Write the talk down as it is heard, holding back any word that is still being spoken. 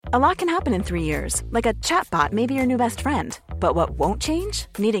A lot can happen in 3 years, like a chatbot may be your new best friend. But what won't change?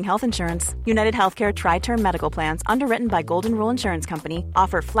 Needing health insurance. United Healthcare Tri-Term Medical Plans, underwritten by Golden Rule Insurance Company,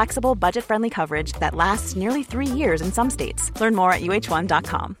 offer flexible, budget-friendly coverage that lasts nearly 3 years in some states. Learn more at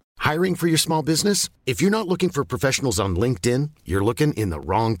uh1.com. Hiring for your small business? If you're not looking for professionals on LinkedIn, you're looking in the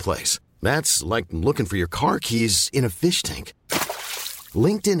wrong place. That's like looking for your car keys in a fish tank.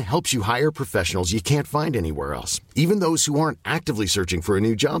 LinkedIn helps you hire professionals you can't find anywhere else, even those who aren't actively searching for a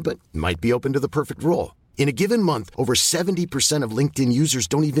new job but might be open to the perfect role. In a given month, over 70% of LinkedIn users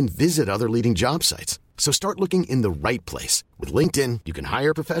don't even visit other leading job sites. So start looking in the right place. With LinkedIn, you can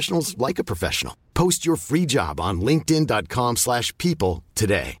hire professionals like a professional. Post your free job on linkedin.com/people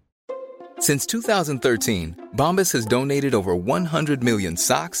today. Since 2013, Bombas has donated over 100 million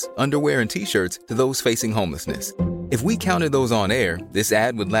socks, underwear, and T-shirts to those facing homelessness. If we counted those on air, this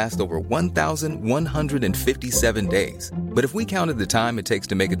ad would last over 1,157 days. But if we counted the time it takes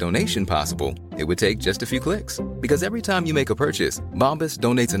to make a donation possible, it would take just a few clicks. Because every time you make a purchase, Bombas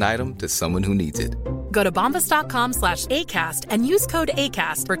donates an item to someone who needs it. Go to bombas.com/ACAST and use code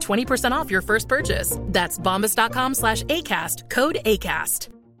ACAST for 20% off your first purchase. That's bombas.com/ACAST, code ACAST.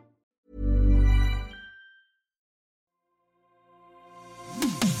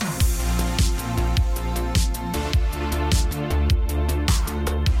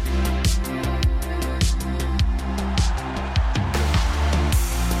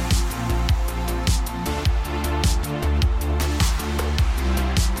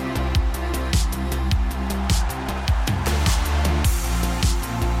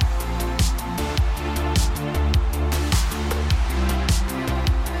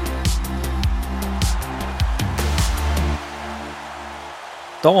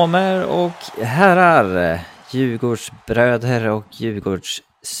 Damer och herrar, Djurgårdsbröder och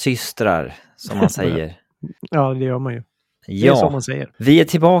Djurgårdssystrar, som man säger. Ja, det gör man ju. Det Ja, är så man säger. Vi är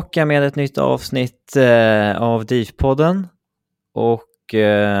tillbaka med ett nytt avsnitt av DIF-podden. Och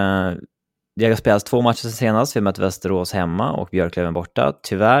det har spelats 2 matcher sen senast. Vi mötte Västerås hemma och Björklöven borta.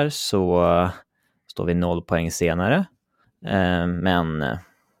 Tyvärr så står vi 0 poäng senare. Men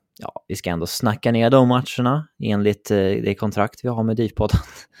ja, vi ska ändå snacka ner de matcherna enligt det kontrakt vi har med DIF-podden.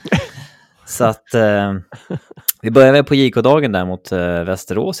 Så att vi börjar väl på JK-dagen där mot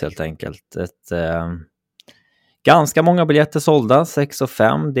Västerås helt enkelt. Ganska många biljetter sålda, 6 och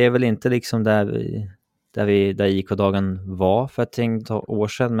 5. Det är väl inte liksom där JK-dagen var för ett tänkt år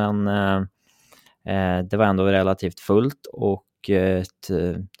sedan, men det var ändå relativt fullt och ett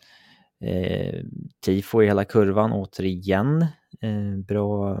tifo i hela kurvan återigen.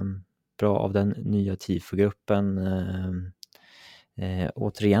 Bra av den nya tifogruppen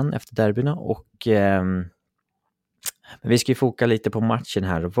återigen efter derbyna. Och vi ska ju foka lite på matchen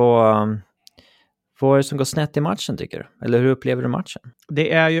här. Vad är det som går snett i matchen, tycker du? Eller hur upplever du matchen?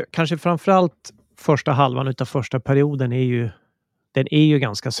 Det är ju kanske framförallt första halvan utav första perioden är ju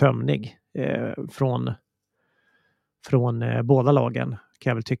ganska sömnig från båda lagen, kan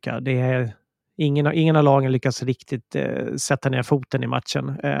jag väl tycka. Det är ingen av lagen lyckas riktigt sätta ner foten i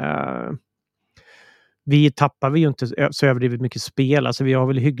matchen. Vi tappar ju inte så överdrivet mycket spel. Alltså vi har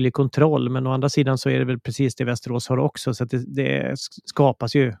väl hygglig kontroll, men å andra sidan så är det väl precis det Västerås har också. Så att det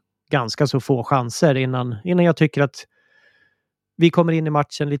skapas ju ganska så få chanser innan jag tycker att vi kommer in i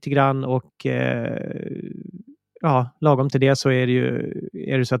matchen lite grann och lagom till det så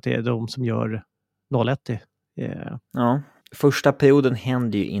är det så att det är de som gör 0-1. Ja, första perioden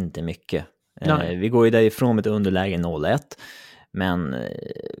händer ju inte mycket. Vi går ju därifrån med ett underläge 0-1, men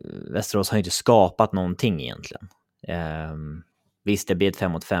Västerås har ju inte skapat någonting egentligen. Visst, det blir ett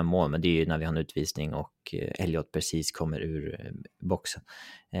 5-mot-5 mål, men det är ju när vi har en utvisning och Elliot precis kommer ur boxen.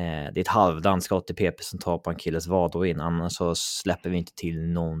 Det är ett halvdant skott till PP som tar på en killes vad och in, annars så släpper vi inte till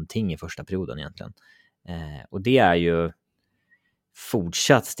någonting i första perioden egentligen. Och det är ju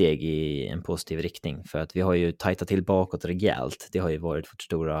fortsatt steg i en positiv riktning, för att vi har ju tajtat till bakåt rejält. Det har ju varit vårt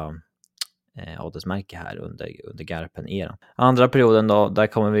stora adelsmärke här under Garpen-eran. Andra perioden då, där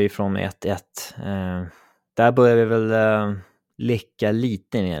kommer vi från 1-1. Där börjar vi väl licka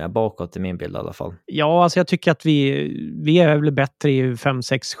lite mer bakåt i min bild i alla fall. Ja, alltså jag tycker att vi är väl bättre i 5,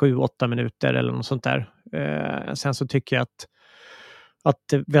 6, 7, 8 minuter eller något sånt där. Sen så tycker jag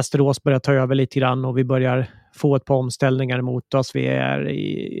att Västerås börjar ta över lite grann och vi börjar få ett par omställningar mot oss. Vi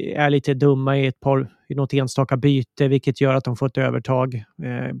är lite dumma i något enstaka byte, vilket gör att de får ett övertag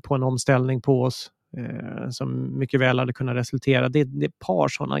på en omställning på oss som mycket väl hade kunnat resultera. Det är ett par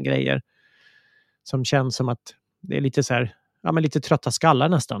sådana grejer som känns som att det är lite så här, ja, men lite trötta skallar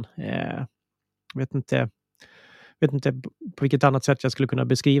nästan. Vet vet inte på vilket annat sätt jag skulle kunna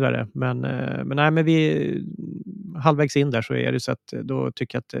beskriva det. Men vi halvvägs in där så är det så att då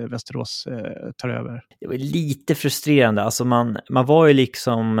tycker jag att Västerås tar över. Det var lite frustrerande. Alltså man var ju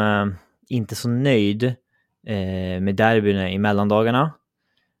liksom inte så nöjd med derbyna i mellandagarna.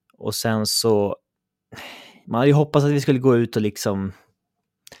 Och sen så man hade ju hoppats att vi skulle gå ut och liksom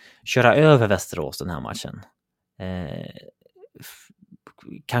köra över Västerås den här matchen.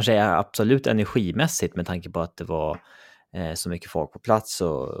 Kanske är absolut energimässigt med tanke på att det var så mycket folk på plats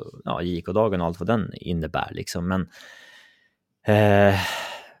och JK-dagen och allt vad den innebär liksom. Men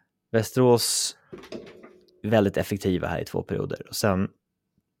Västerås väldigt effektiva här i 2 perioder. Och sen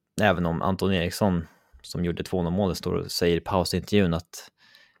även om Anton Eriksson som gjorde 2-0-målet står och säger i pausintervjun att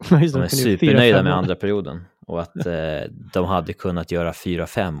de är supernöjda med andra perioden och att de hade kunnat göra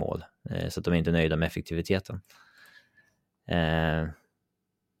 4-5 mål så att de är inte nöjda med effektiviteten.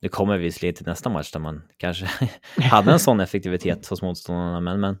 Nu kommer vi visserligen till nästa match där man kanske hade en sån effektivitet hos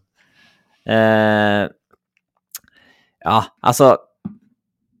motståndarna, men alltså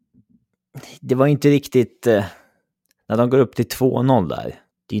det var inte riktigt när de går upp till 2-0 där.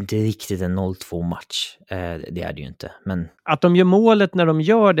 Det är inte riktigt en 0-2 match. Det är det ju inte. Men att de gör målet när de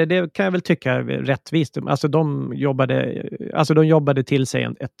gör det kan jag väl tycka är rättvist. Alltså de jobbade till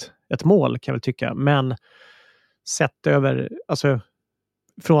sig ett mål kan jag väl tycka. Men sett över, alltså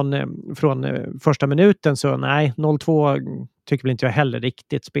från första minuten så nej, 0-2 tycker väl inte jag heller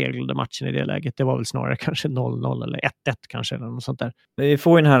riktigt speglade matchen i det läget. Det var väl snarare kanske 0-0 eller 1-1 kanske eller något sånt där. Vi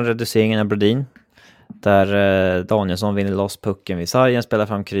får ju den här reduceringen av Brodin. Där Danielsson vinner loss pucken vid sargen, spelar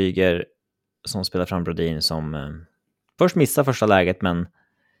fram Kryger som spelar fram Brodin som först missar första läget, men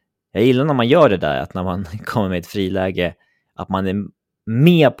jag gillar när man gör det där, att när man kommer med ett friläge att man är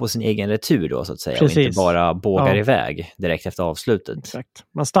med på sin egen retur då så att säga. Precis. Och inte bara bågar iväg direkt efter avslutet. Exakt.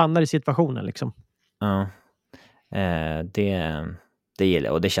 Man stannar i situationen liksom. Ja, det gillar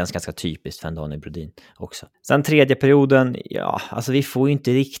jag och det känns ganska typiskt för Daniel Brodin också. Sen tredje perioden, alltså vi får ju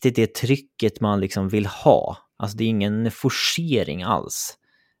inte riktigt det trycket man liksom vill ha. Alltså det är ingen forcering alls.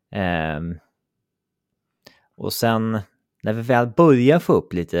 Och sen när vi väl börjar få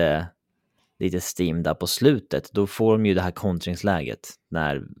upp lite steam där på slutet, då får de ju det här kontringsläget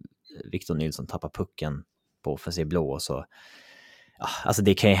när Victor Nilsson tappar pucken på offensiv blå och så. Alltså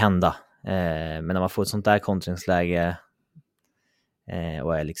det kan ju hända. Men när man får ett sånt där kontringsläge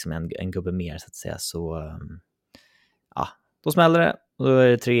och är liksom en gubbe mer så att säga, så då smäller det och då är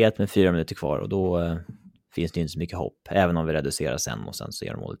det 3-1 med 4 minuter kvar och då finns det ju inte så mycket hopp, även om vi reducerar sen och sen så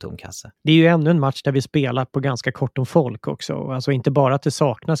gör de mål i tom kasse. Det är ju ännu en match där vi spelar på ganska kort om folk också, alltså inte bara att det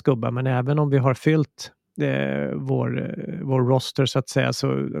saknas gubbar, men även om vi har fyllt vår roster så att säga,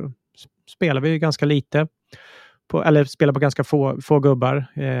 så spelar vi ju ganska lite eller spelar på ganska få gubbar.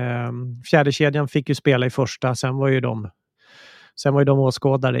 Fjärde kedjan fick ju spela i första, sen var ju de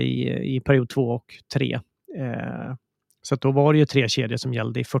åskådare i period 2 och 3. Så att då var det ju 3 kedjor som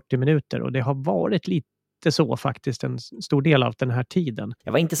gällde i 40 minuter och det har varit lite så faktiskt en stor del av den här tiden.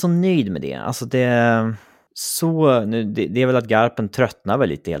 Jag var inte så nöjd med det. Alltså det är väl att Garpen tröttnar väl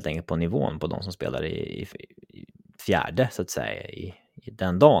lite helt enkelt på nivån på de som spelar i fjärde så att säga i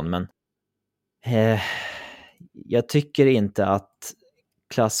den dagen, men jag tycker inte att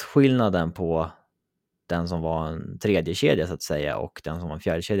klassskillnaden på den som var en tredje kedja så att säga och den som var en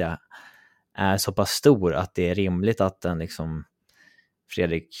fjärde kedja är så pass stor att det är rimligt att den liksom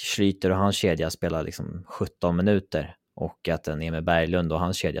Fredrik Schlyter och hans kedja spelar liksom 17 minuter och att en Emil Berglund och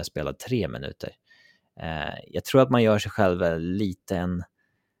hans kedja spelar 3 minuter. Jag tror att man gör sig själv lite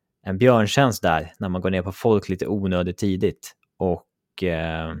en björntjänst där när man går ner på folk lite onödigt tidigt och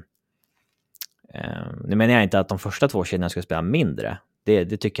nu menar jag inte att de första 2 kedjorna ska spela mindre.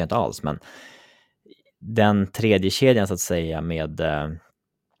 Det tycker jag inte alls, men den tredje kedjan så att säga med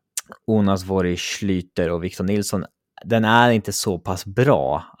Onas Vori, Schlyter och Victor Nilsson, den är inte så pass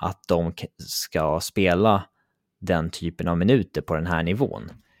bra att de ska spela den typen av minuter på den här nivån.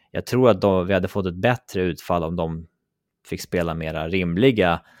 Jag tror att vi hade fått ett bättre utfall om de fick spela mera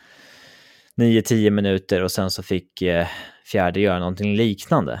rimliga 9-10 minuter och sen så fick fjärde göra någonting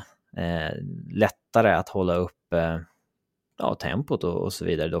liknande. Lättare att hålla upp tempot och så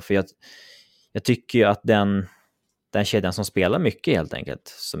vidare då. För jag tycker ju att den kedjan som spelar mycket helt enkelt,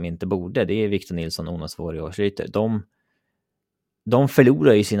 som inte borde, det är Victor Nilsson, Onas Vori och Schlyter. De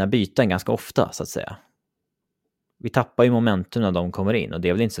förlorar ju sina byten ganska ofta så att säga. Vi tappar ju momentum när de kommer in och det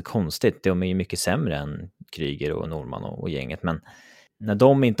är väl inte så konstigt. De är ju mycket sämre än Kryger och Norman och gänget, men när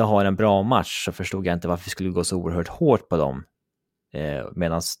de inte har en bra match så förstod jag inte varför vi skulle gå så oerhört hårt på dem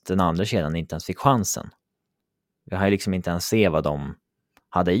medan den andra kedjan inte ens fick chansen. Jag har ju liksom inte ens se vad de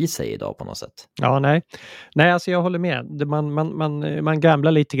hade i sig idag på något sätt. Ja, nej, alltså jag håller med. Man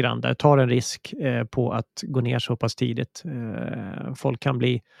gamblar lite grann där, tar en risk på att gå ner så pass tidigt. Folk kan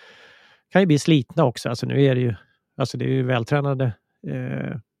ju bli slitna också. Alltså nu är det ju vältränade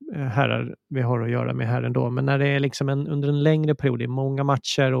herrar vi har att göra med här ändå. Men när det är liksom under en längre period, det är många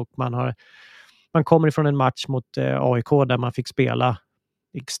matcher och man kommer ifrån en match mot AIK där man fick spela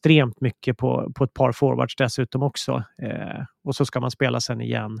extremt mycket på ett par forwards dessutom också. Och så ska man spela sen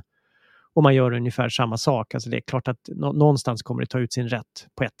igen. Och man gör ungefär samma sak. Alltså det är klart att någonstans kommer det ta ut sin rätt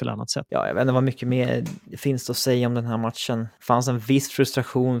på ett eller annat sätt. Ja, jag vet inte vad mycket mer finns att säga om den här matchen. Det fanns en viss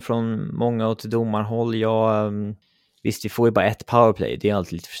frustration från många åt domarhåll. Visst, vi får ju bara ett powerplay. Det är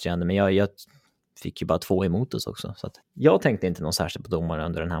alltid lite frustrerande. Men jag fick ju bara 2 emot oss också. Så att jag tänkte inte någon särskilt på domare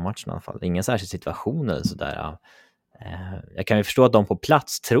under den här matchen i alla fall. Ingen särskild situation eller sådär. Jag kan ju förstå att de på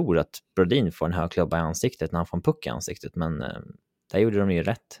plats tror att Brodin får en hög klubba i ansiktet när han får en puck i ansiktet. Men där gjorde de ju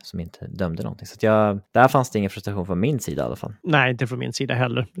rätt som inte dömde någonting. Så att där fanns det ingen frustration från min sida i alla fall. Nej, inte från min sida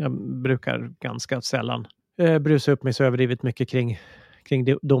heller. Jag brukar ganska sällan brusa upp mig så överdrivet mycket kring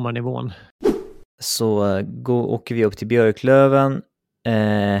domarnivån. Så åker vi upp till Björklöven.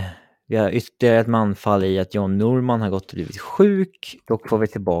 Vi har ytterligare ett manfall i att John Norman har gått och blivit sjuk. Då får vi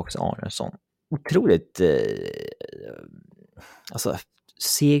tillbaka Arnesson. Otroligt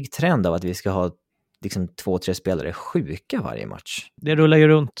seg trend av att vi ska ha liksom 2-3 spelare sjuka varje match. Det rullar ju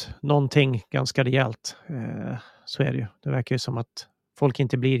runt någonting ganska rejält. Så är det ju. Det verkar ju som att folk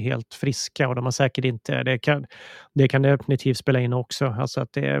inte blir helt friska och de har säkert inte, det kan definitivt spela in också. Alltså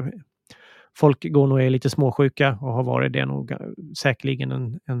att folk går nog är lite småsjuka och har varit det nog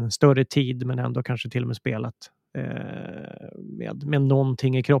säkerligen en större tid men ändå kanske till och med spelat med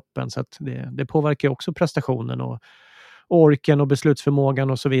någonting i kroppen. Så att det påverkar också prestationen och orken och beslutsförmågan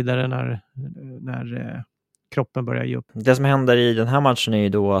och så vidare när kroppen börjar ge upp. Det som händer i den här matchen är ju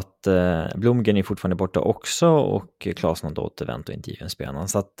då att Blomgren är fortfarande borta också och Klasen har då återvänt och inte given spelarna.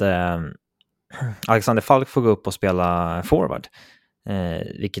 Så att Alexander Falk får gå upp och spela forward.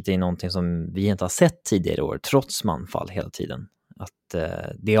 Vilket är någonting som vi inte har sett tidigare år trots manfall hela tiden. Att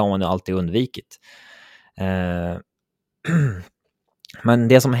det har man ju alltid undvikit. Men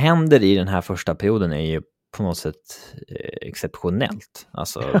det som händer i den här första perioden är ju på något sätt exceptionellt.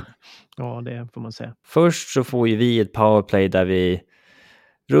 Alltså, ja, det får man säga. Först så får ju vi ett powerplay där vi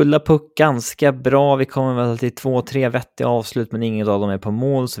rullar puck ganska bra. Vi kommer väl till 2-3 vettiga avslut men ingen av dem är på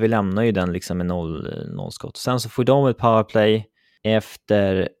mål så vi lämnar ju den liksom med 0 skott. Sen så får de ett powerplay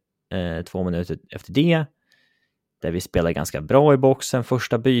efter 2 minuter efter det. Där vi spelar ganska bra i boxen.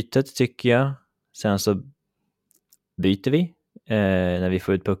 Första bytet tycker jag. Sen så byter vi. När vi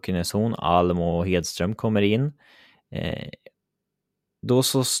får ut pucken i zon. Alm och Hedström kommer in. Då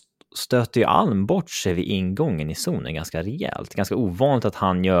så stöter ju Alm bort sig vid ingången i zonen ganska rejält. Ganska ovanligt att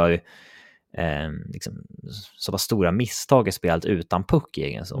han gör liksom, så pass stora misstag i spelet utan puck i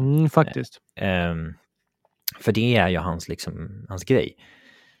egen zon. Faktiskt. För det är ju hans grej.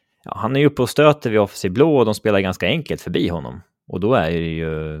 Ja, han är ju uppe och stöter vid offensiv blå och de spelar ganska enkelt förbi honom. Och då är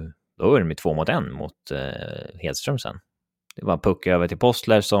de ju 2 mot 1 mot Hedström sen. Det var en puck över till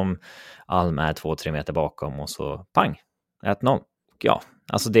Postler som Alm är 2-3 meter bakom och så pang, 1-0. Ja,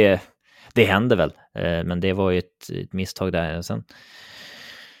 alltså det händer väl. Men det var ju ett misstag där. Sen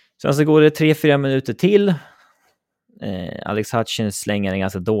så går det 3-4 minuter till. Alex Hutchins slänger en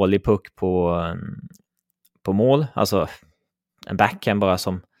ganska dålig puck på mål. Alltså en backhand bara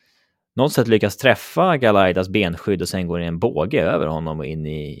som något sätt lyckas träffa Galaidas benskydd och sen går det en båge över honom och in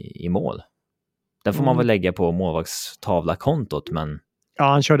i mål. Den får man väl lägga på målvaktstavla-kontot, men... Ja,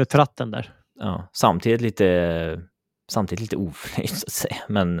 han körde tratten där. Ja, samtidigt lite oförnöjd så att säga.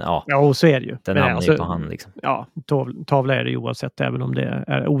 Men ja, ja så är det ju. Den hamnar ju på han liksom. Ja, tavla är det ju oavsett, även om det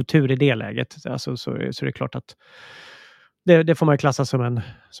är otur i det läget. Alltså, så är det klart att det får man ju klassa som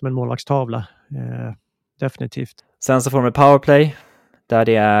en målvaktstavla. Definitivt. Sen så får de ett powerplay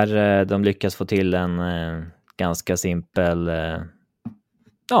där de lyckas få till en ganska simpel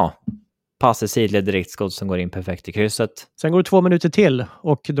pass i sidled direktskott som går in perfekt i krysset. Sen går det 2 minuter till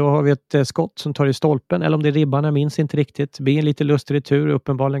och då har vi ett skott som tar i stolpen, eller om det är ribban, jag minns inte riktigt. Det blir en lite lustig retur.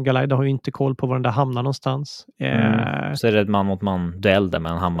 Uppenbarligen Galaida har ju inte koll på var den där hamnar någonstans. Så är det ett man mot man duell där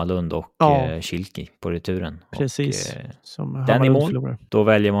mellan Hammarlund och Kilki på returen. Precis. Och, som den i mål. Förlorar. Då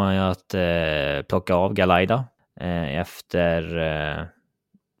väljer man ju att plocka av Galaida efter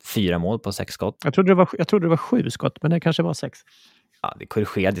 4 mål på 6 skott. Jag trodde det var 7 skott, men det kanske var 6. Ja, det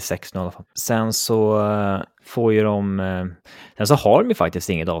korrigerade 6-0 i alla fall. Sen så får ju sen så har de ju faktiskt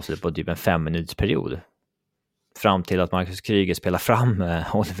inget avslut på typ en 5 minuters period. Fram till att Marcus Kryger spelar fram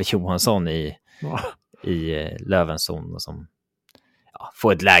Oliver Johansson i Lövens zon.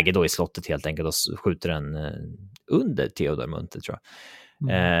 få ett läge då i slottet helt enkelt och skjuter den under Theodor Munthe, tror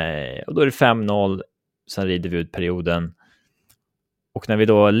jag. Och då är det 5-0, sen rider vi ut perioden. Och när vi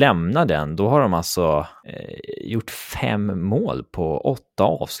då lämnar den, då har de alltså gjort 5 mål på 8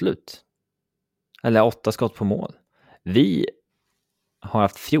 avslut. Eller 8 skott på mål. Vi har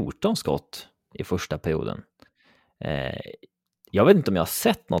haft 14 skott i första perioden. Jag vet inte om jag har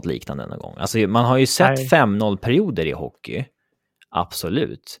sett något liknande någon gång. Alltså man har ju sett 5-0-perioder i hockey.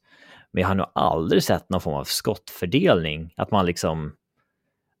 Absolut. Men jag har nog aldrig sett någon form av skottfördelning. Att man liksom...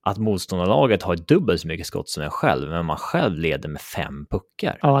 Att motståndarlaget har dubbelt så mycket skott som jag själv, men man själv leder med 5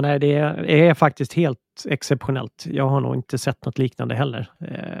 puckar. Ja, nej, det är faktiskt helt exceptionellt. Jag har nog inte sett något liknande heller,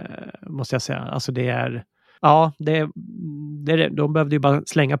 måste jag säga. Alltså det är... Ja, de behövde ju bara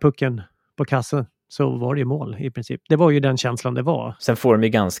slänga pucken på kassen, så var det ju mål i princip. Det var ju den känslan det var. Sen får de ju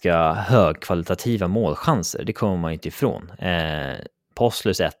ganska högkvalitativa målchanser, det kommer man inte ifrån.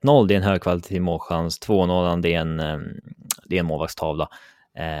 Postlers 1-0, det är en högkvalitativ målchans. 2-0, det är en målvaktstavla.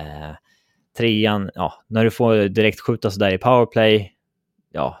 3:an, när du får direkt skjuta så där i powerplay,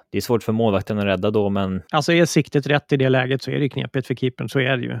 det är svårt för målvakten att rädda då, men... Alltså är siktet rätt i det läget så är det knepigt för keepern, så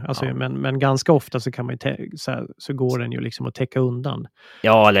är det ju. Alltså, men ganska ofta så kan man så går den ju liksom att täcka undan.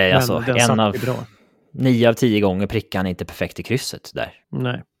 Ja, eller alltså, 9 av 10 gånger prickar han inte perfekt i krysset där.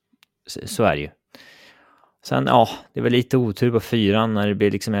 Nej. Så är det ju. Sen, det var lite otur på 4:an när det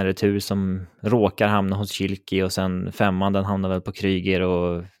blir liksom en retur som råkar hamna hos Kilki, och sen 5:an, den hamnar väl på Kryger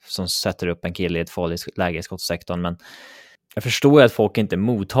och som sätter upp en kille i ett farligt läge i skottsektorn. Men jag förstår att folk inte är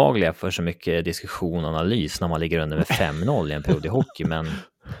mottagliga för så mycket diskussion och analys när man ligger under med 5-0 i en period i hockey, men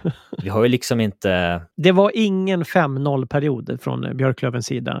vi har ju liksom inte... Det var ingen 5-0-period från Björklövens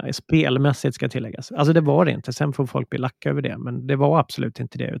sida, spelmässigt ska tilläggas. Alltså det var det inte, sen får folk bli lacka över det, men det var absolut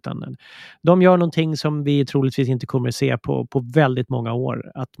inte det, utan de gör någonting som vi troligtvis inte kommer att se på väldigt många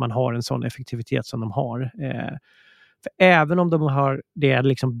år, att man har en sån effektivitet som de har. För även om de har det är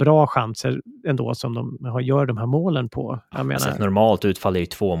liksom bra chanser ändå som de gör de här målen på. Jag menar, ett normalt utfall är ju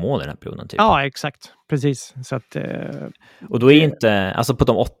 2 mål i den här perioden. Typ. Ja, exakt. Precis. Så att, och då är inte, alltså på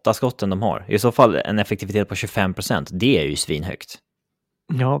de 8 skotten de har, i så fall en effektivitet på 25%, det är ju svinhögt.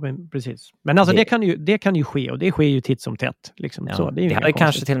 Ja, men precis. Men alltså det kan ju ske, och det sker ju titt som tätt. Liksom. Ja, så, det hade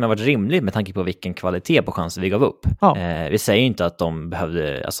kanske till och med varit rimligt med tanke på vilken kvalitet på chanser vi gav upp. Ja. Vi säger ju inte att de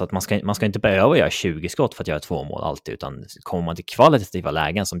behövde, alltså att man ska inte behöva göra 20 skott för att göra 2 mål alltid, utan kommer man till kvalitativa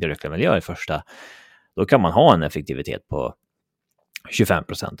lägen som Björklöven gör i första, då kan man ha en effektivitet på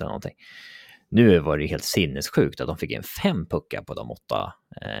 25% eller någonting. Nu var det ju helt sinnessjukt att de fick in 5 puckar på de 8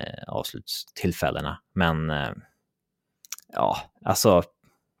 avslutstillfällena. Men alltså,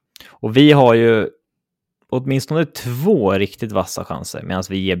 och vi har ju åtminstone 2 riktigt vassa chanser, medan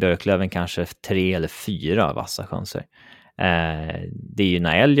vi ger Björklöven kanske 3 eller 4 vassa chanser. Det är ju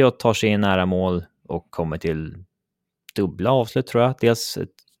när Elliot tar sig in nära mål och kommer till dubbla avslut, tror jag. Dels ett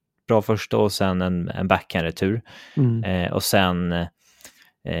bra första och sen en backhand-retur. Och sen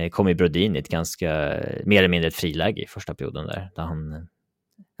kommer Brodin i ett ganska mer eller mindre ett friläge i första perioden där han,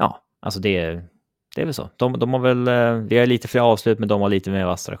 alltså det är väl så. De har väl, vi har lite fler avslut, men de har lite mer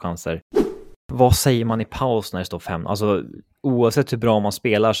vassare chanser. Vad säger man i paus när det står 5? Alltså oavsett hur bra man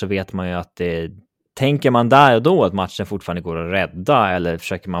spelar så vet man ju att tänker man där och då att matchen fortfarande går att rädda, eller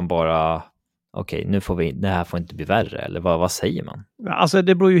försöker man bara okej, det här får inte bli värre, eller vad säger man? Alltså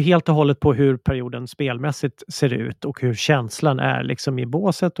det beror ju helt och hållet på hur perioden spelmässigt ser ut och hur känslan är liksom i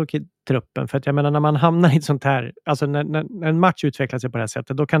båset och i truppen. För att jag menar, när man hamnar i ett sånt här, alltså när en match utvecklar sig på det här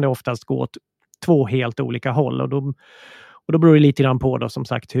sättet, då kan det oftast gå åt 2 helt olika håll, och då beror det lite grann på då, som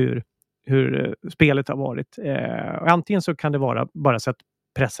sagt, hur spelet har varit. Antingen så kan det vara bara så att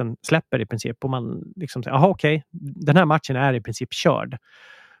pressen släpper i princip, och man liksom säger, okej, den här matchen är i princip körd.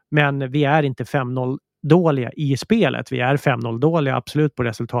 Men vi är inte 5-0 dåliga i spelet. Vi är 5-0 dåliga absolut på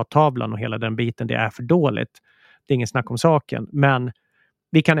resultattavlan och hela den biten. Det är för dåligt. Det är ingen snack om saken. Men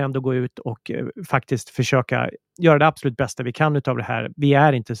vi kan ändå gå ut och faktiskt försöka göra det absolut bästa vi kan utav det här. Vi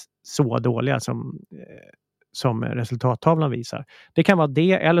är inte så dåliga som resultattavlan visar. Det kan vara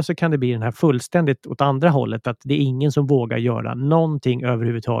det, eller så kan det bli den här fullständigt åt andra hållet, att det är ingen som vågar göra någonting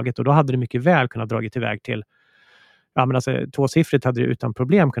överhuvudtaget, och då hade det mycket väl kunnat dragit iväg till, men alltså 2-siffrigt hade det utan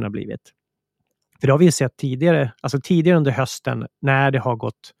problem kunnat blivit. För det har vi sett tidigare under hösten, när det har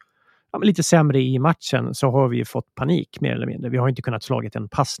gått lite sämre i matchen, så har vi fått panik mer eller mindre. Vi har inte kunnat slagit en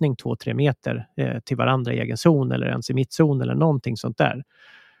passning 2-3 meter till varandra i egen zon, eller ens i mittzon eller någonting sånt där.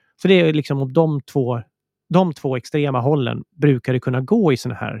 Så det är liksom, om de två extrema hållen brukar det kunna gå i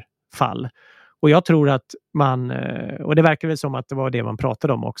såna här fall. Och jag tror att man, och det verkar väl som att det var det man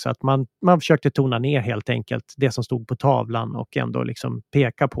pratade om också, att man försökte tona ner helt enkelt det som stod på tavlan och ändå liksom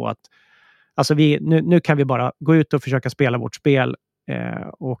peka på att alltså nu kan vi bara gå ut och försöka spela vårt spel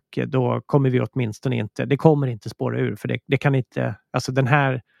och då kommer vi åtminstone inte, det kommer inte spåra ur, för det kan inte, alltså den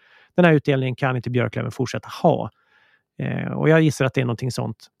här utdelningen kan inte Björklöven fortsätta ha. Och jag gissar att det är någonting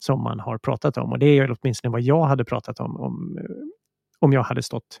sånt som man har pratat om, och det är ju åtminstone vad jag hade pratat om jag hade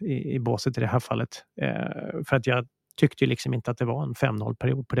stått i båset i det här fallet. För att jag tyckte ju liksom inte att det var en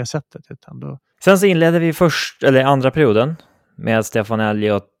 5-0-period på det sättet. Utan då... Sen så inledde vi andra perioden med Stefan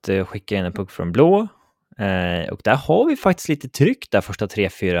Elliott skickade in en puck från blå. Och där har vi faktiskt lite tryck där första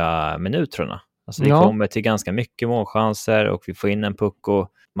 3-4 minuterna. Alltså vi kommer till ganska mycket målchanser och vi får in en puck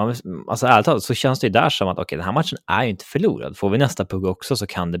och alltså ärligt talat så känns det ju där som att okej, den här matchen är ju inte förlorad. Får vi nästa puck också så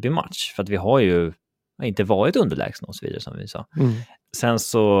kan det bli match. För att vi har ju inte varit underlägsna och så vidare som vi sa. Sen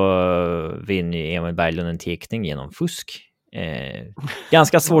så vinner ju Emil Berglund en tekning genom fusk.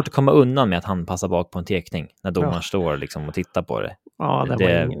 Ganska svårt att komma undan med att han passar bak på en tekning när domaren står liksom och tittar på det. Ja,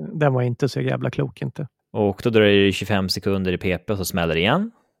 den var inte så jävla klok inte. Och då dröjer det 25 sekunder i PP och så smäller det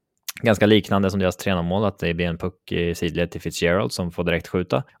igen. Ganska liknande som deras 3-0-mål, att det blir en puck i sidled till Fitzgerald som får direkt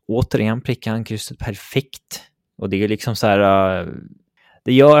skjuta. Återigen prickar han krysset perfekt. Och det är liksom så här...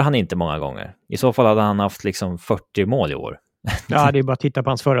 det gör han inte många gånger. I så fall hade han haft liksom 40 mål i år. Ja, det är bara att titta på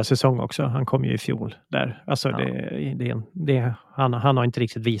hans förra säsong också. Han kom ju i fjol där. Alltså han har inte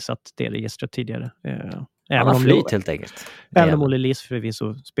riktigt visat det registret tidigare. Han har flyt helt enkelt. Även om Olle Lis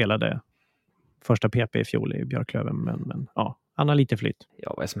förvisso spelade första PP i fjol i Björklöven. Men ja, han har lite flyt. Ja,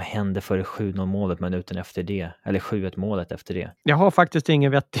 vad är det som hände före 7-0-målet minuten efter det? Eller 7-1-målet efter det? Jag har faktiskt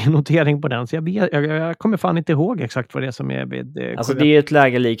ingen vettig notering på den. Så jag kommer fan inte ihåg exakt vad det är som är vid... Alltså det är ett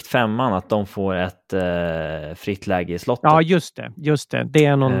läge likt 5:an att de får ett fritt läge i slottet. Ja, just det. Det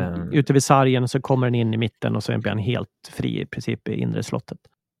är någon ute vid sargen så kommer den in i mitten och så blir han helt fri i princip i inre slottet.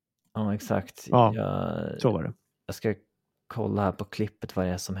 Ja, exakt. Ja, så var det. Jag ska kolla här på klippet vad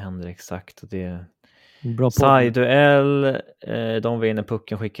det är som händer exakt. Och det Side-duell, de vinner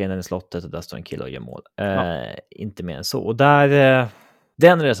pucken, skickar in den i slottet och där står en kille och gör mål. Inte mer än så. Och där,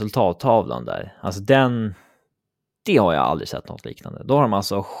 den resultattavlan där, alltså det har jag aldrig sett något liknande. Då har de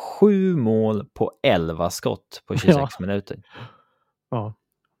alltså 7 mål på 11 skott på 26 minuter. Ja.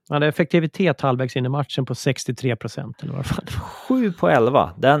 Han hade effektivitet halvvägs in i matchen på 63% eller vad fan. 7 på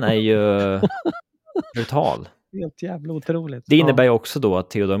 11, den är ju brutal. Helt jävla otroligt. Det innebär ju också då att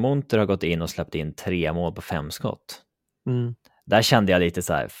Theodor Monter har gått in och släppt in 3 mål på 5 skott. Där kände jag lite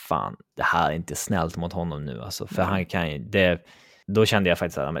så här, fan, det här är inte snällt mot honom nu alltså. För han kan ju, då kände jag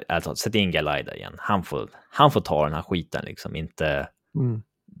faktiskt att sätt in Galaida igen. Han får ta den här skiten liksom, inte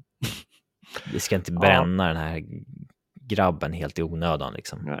vi ska inte bränna den här grabben helt i onödan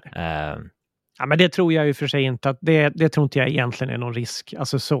liksom. Ja, men det tror jag ju för sig inte att det tror inte jag egentligen är någon risk.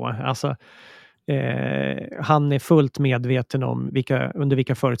 Alltså så, alltså han är fullt medveten om under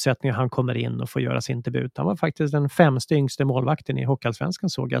vilka förutsättningar han kommer in och får göra sin debut. Han var faktiskt den 5:e yngste målvakten i Hockeyallsvenskan,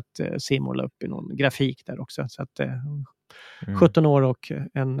 såg att Simon la upp i någon grafik där också. Så att 17 år och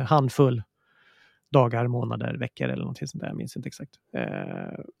en handfull dagar, månader, veckor eller någonting sånt där, jag minns inte exakt.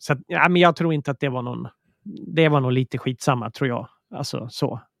 Så att, ja, men jag tror inte att det var nog lite skitsamma, tror jag. Alltså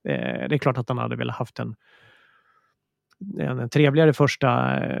så. Det är klart att han hade velat haft en trevligare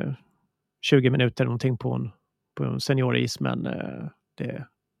första 20 minuter någonting på en senioris, men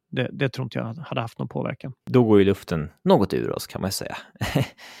det tror inte jag hade haft någon påverkan. Då går ju luften något ur oss, kan man säga.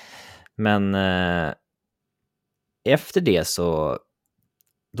 Men efter det så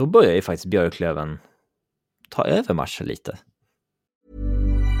då börjar ju faktiskt Björklöven ta över matchen lite.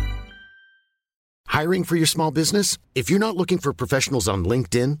 Hiring for your small business? If you're not looking for professionals on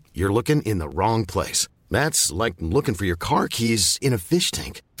LinkedIn, you're looking in the wrong place. That's like looking for your car keys in a fish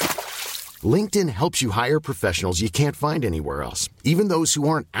tank. LinkedIn helps you hire professionals you can't find anywhere else, even those who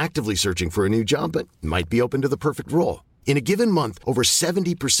aren't actively searching for a new job but might be open to the perfect role. In a given month, over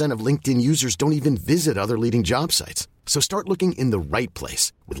 70% of LinkedIn users don't even visit other leading job sites. So start looking in the right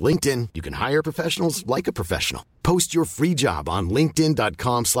place. With LinkedIn, you can hire professionals like a professional. Post your free job on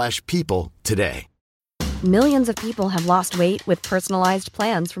linkedin.com/people today. Millions of people have lost weight with personalized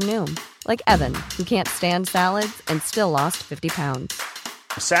plans from Noom. Like Evan, who can't stand salads and still lost 50 pounds.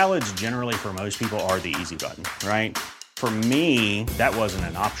 Salads generally for most people are the easy button, right? For me, that wasn't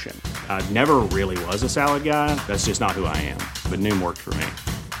an option. I never really was a salad guy. That's just not who I am. But Noom worked for me.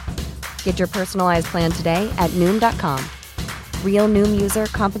 Get your personalized plan today at Noom.com. Real Noom user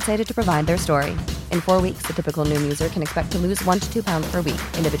compensated to provide their story. In 4 weeks, the typical Noom user can expect to lose 1 to 2 pounds per week.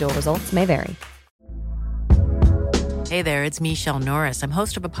 Individual results may vary. Hey there, it's Michelle Norris. I'm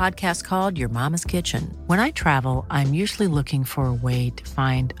host of a podcast called Your Mama's Kitchen. When I travel, I'm usually looking for a way to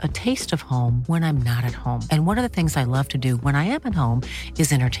find a taste of home when I'm not at home. And one of the things I love to do when I am at home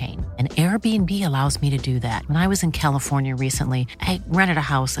is entertain. And Airbnb allows me to do that. When I was in California recently, I rented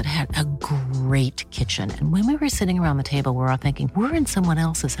a house that had a great kitchen. And when we were sitting around the table, we're all thinking, we're in someone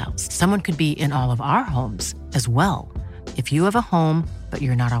else's house. Someone could be in all of our homes as well. If you have a home, but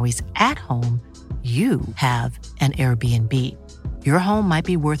you're not always at home, you have an Airbnb. Your home might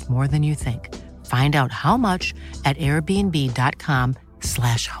be worth more than you think. Find out how much at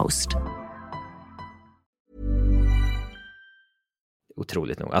airbnb.com/host.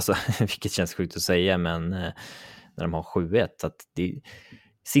 Otroligt nog. Alltså, vilket känns sjukt att säga, men när de har 7-1, att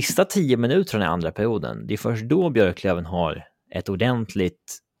sista 10 minuterna i andra perioden, det är först då Björklöven har ett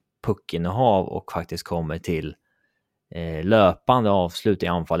ordentligt puckinnehav och faktiskt kommer till löpande avslut i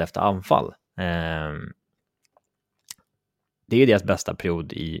anfall efter anfall. Det är deras bästa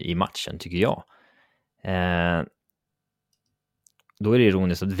period i matchen, tycker jag. Då är det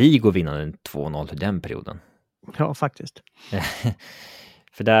ironiskt att vi går vinnande 2-0 i den perioden. Ja, faktiskt.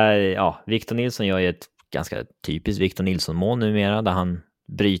 För där, Victor Nilsson gör ju ett ganska typiskt Victor Nilsson-mål numera, där han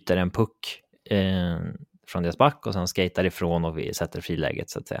bryter en puck från deras back och sen skater ifrån och vi sätter friläget,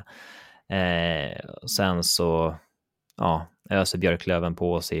 så att säga. Sen så öser Björklöven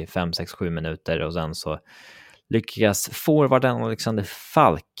på oss i 5-6-7 minuter och sen så lyckas forwarden Alexander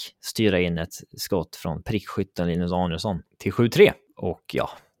Falk styra in ett skott från prickskytten Linus Arnesson till 7-3. Och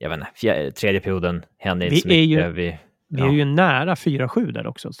jag vet inte, tredje perioden händer inte så mycket. Vi är ju nära 4-7 där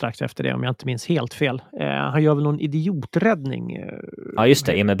också strax efter det, om jag inte minns helt fel. Han gör väl någon idioträddning. Ja, just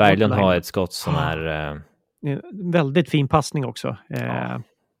det. Emil Berglund har ett skott som är... Väldigt fin passning också. Är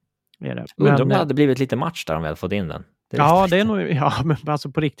det. Undrar om det hade blivit lite match där om vi hade fått in den. Det är nog, men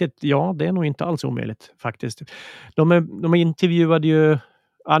alltså på riktigt, det är nog inte alls omöjligt faktiskt. De intervjuade ju,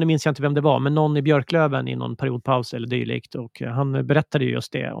 nu minns jag inte vem det var, men någon i Björklöven i någon periodpaus eller dylikt, och han berättade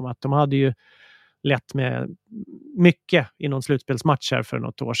just det, om att de hade ju lett med mycket i någon slutspelsmatch här för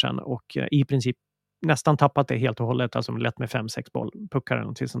något år sedan och i princip nästan tappat det helt och hållet, alltså lett med 5-6 puckar eller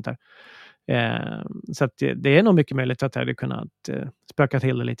något sånt där. Så att det är nog mycket möjligt att det hade kunnat spöka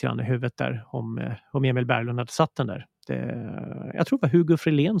till det lite grann i huvudet där om Emil Berglund hade satt den där. Jag tror det var Hugo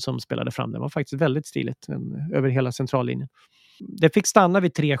Frelén som spelade fram den. Det var faktiskt väldigt stiligt över hela centrallinjen. Det fick stanna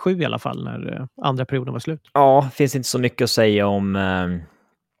vid 3-7 i alla fall när andra perioden var slut. Ja, finns inte så mycket att säga om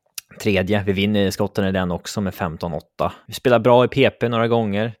tredje. Vi vinner skotten i den också med 15-8. Vi spelar bra i PP några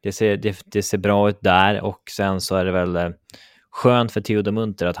gånger. Det ser bra ut där, och sen så är det väl skönt för Theodor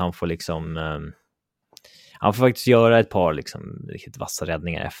Munter att han får liksom han får faktiskt göra ett par liksom riktigt vassa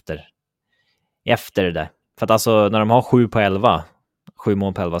räddningar efter det där. För att alltså när de har 7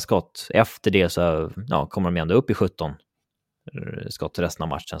 mål på 11 skott, efter det så kommer de ändå upp i 17 skott resten av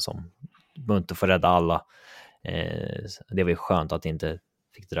matchen som Munter får rädda alla. Det var ju skönt att inte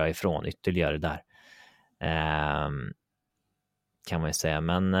fick dra ifrån ytterligare där. Kan man ju säga,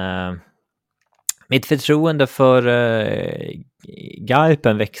 men mitt förtroende för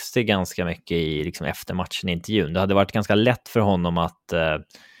Garpen växte ganska mycket i liksom efter matchen i intervjun. Det hade varit ganska lätt för honom att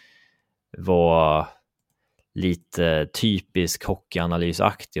vara lite typisk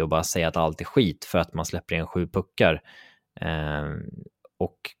hockeyanalysaktig och bara säga att allt är skit för att man släpper in 7 puckar.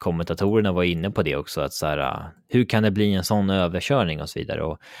 Och kommentatorerna var inne på det också, att så här, hur kan det bli en sån överkörning och så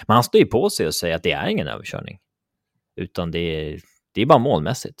vidare. Men han står ju på sig och säger att det är ingen överkörning, utan det är bara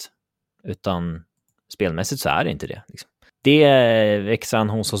målmässigt, utan spelmässigt så är det inte det liksom. Det växer han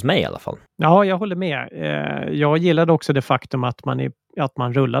hos mig i alla fall. Ja, jag håller med. Jag gillade också det faktum att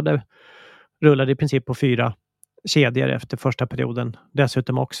man rullade i princip på 4 kedjor efter första perioden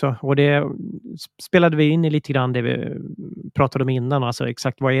dessutom också. Och det spelade vi in i lite grann det vi pratade om innan. Alltså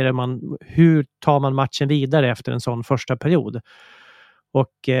exakt hur tar man matchen vidare efter en sån första period?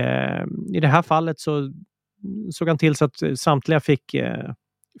 Och i det här fallet så såg han till så att samtliga fick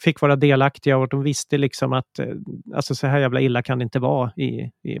vara delaktiga, och de visste liksom att alltså så här jävla illa kan det inte vara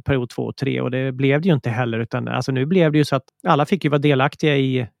i period 2 och 3, och det blev det ju inte heller, utan alltså nu blev det ju så att alla fick ju vara delaktiga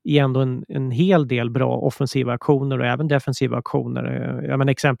i ändå en hel del bra offensiva aktioner och även defensiva aktioner. Jag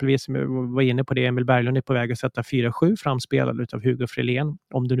menar exempelvis, som jag var inne på det, Emil Berglund är på väg att sätta 4-7 framspelade utav Hugo Frelén,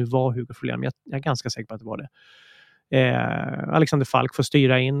 om det nu var Hugo Frelén, men jag är ganska säker på att det var det. Alexander Falk får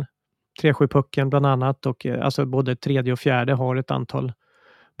styra in 3-7 pucken bland annat, och alltså både tredje och fjärde har ett antal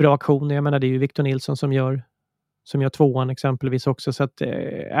bra aktioner. Jag menar, det är ju Victor Nilsson som gör 2:an exempelvis också, så att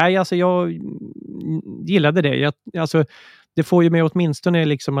alltså jag gillade det. Alltså det får ju mig åtminstone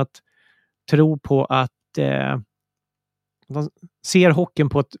liksom att tro på att de ser hockeyn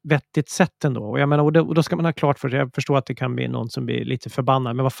på ett vettigt sätt ändå. Och jag menar, och då ska man ha klart för sig, jag förstår att det kan bli någon som blir lite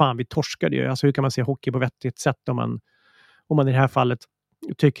förbannad, men vad fan, vi torskade ju. Alltså hur kan man se hockey på vettigt sätt om man i det här fallet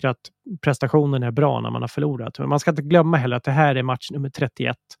tycker att prestationen är bra när man har förlorat. Men man ska inte glömma heller att det här är match nummer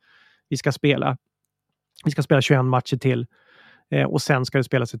 31. Vi ska spela 21 matcher till och sen ska det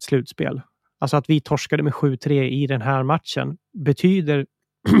spelas ett slutspel. Alltså att vi torskade med 7-3 i den här matchen betyder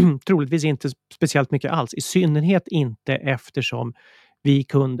troligtvis inte speciellt mycket alls. I synnerhet inte eftersom vi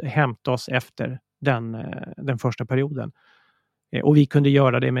kunde hämta oss efter den första perioden. Och vi kunde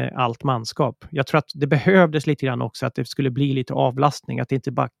göra det med allt manskap. Jag tror att det behövdes lite grann också att det skulle bli lite avlastning. Att det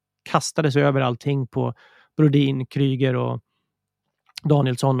inte bara kastades över allting på Brodin, Kryger och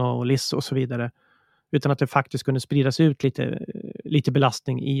Danielsson och Liss och så vidare. Utan att det faktiskt kunde spridas ut lite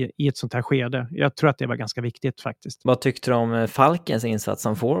belastning i ett sånt här skede. Jag tror att det var ganska viktigt faktiskt. Vad tyckte du om Falkens insats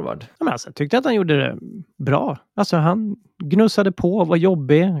som forward? Ja, men alltså, jag tyckte att han gjorde det bra. Alltså han gnussade på, var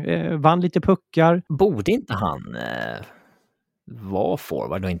jobbig, vann lite puckar. Borde inte han vara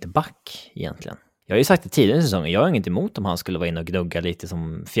forward och inte back egentligen? Jag har ju sagt det tidigare i säsongen, jag har inget emot om han skulle vara inne och gnugga lite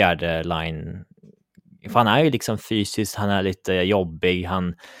som fjärde line. För han är ju liksom fysiskt, han är lite jobbig,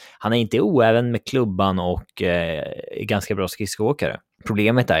 han är inte oäven med klubban och är ganska bra skridskoåkare.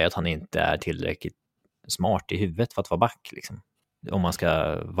 Problemet är ju att han inte är tillräckligt smart i huvudet för att vara back, liksom. Om man ska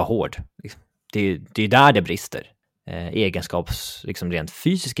vara hård. Liksom. Det är där det brister. Liksom rent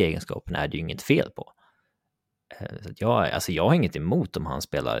fysiska egenskapen är det ju inget fel på. Så jag har inget emot om han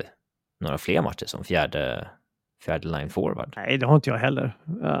spelar några fler matcher som fjärde line forward. Nej, det har inte jag heller.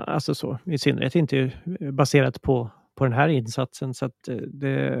 Alltså så, i synnerhet inte baserat på den här insatsen. Så att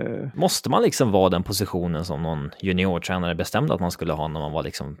det... Måste man liksom vara den positionen som någon juniortränare bestämde att man skulle ha när man var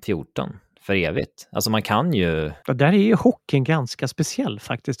liksom 14 för evigt? Alltså man kan ju... Ja, där är ju hockeyn ganska speciell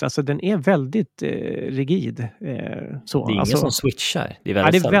faktiskt. Alltså den är väldigt rigid. Så. Det är ingen som switchar. Det är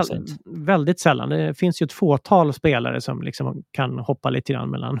väldigt sällan. Väldigt sällan. Det finns ju ett fåtal spelare som liksom kan hoppa lite grann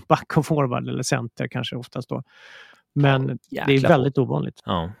mellan back och forward eller center kanske oftast då. Men det är väldigt ovanligt.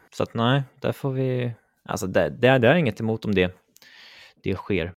 Ja, så att nej, där får vi... Alltså det är inget emot om det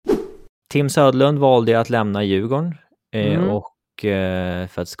sker. Tim Söderlund valde att lämna Djurgården och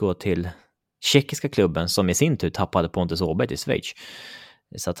för att gå till tjeckiska klubben som i sin tur tappade Pontus Åberg till Schweiz.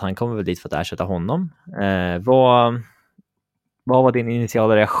 Så att han kommer väl dit för att ersätta honom. Vad var din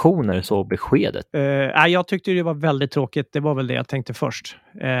initiala reaktion när du såg beskedet? Jag tyckte det var väldigt tråkigt. Det var väl det jag tänkte först.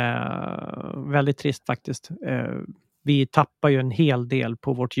 Väldigt trist faktiskt. Vi tappar ju en hel del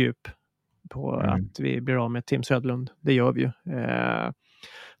på vårt djup. På att vi blir av med Tim Söderlund. Det gör vi ju.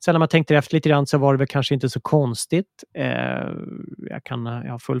 Sen när man tänkte efter lite grann så var det väl kanske inte så konstigt. Jag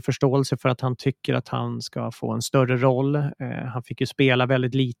har full förståelse för att han tycker att han ska få en större roll. Han fick ju spela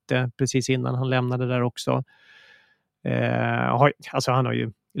väldigt lite precis innan han lämnade där också. Alltså han har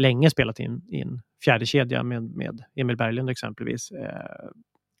ju länge spelat i en fjärde kedja med Emil Berglund exempelvis.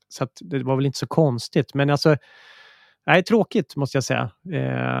 Så att det var väl inte så konstigt. Men alltså, nej, tråkigt måste jag säga.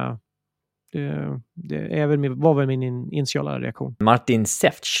 Det var väl min initiala reaktion. Martin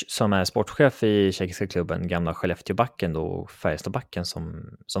Sefc som är sportchef i tjeckiska klubben, gamla Skellefteåbacken då, Färjestadbacken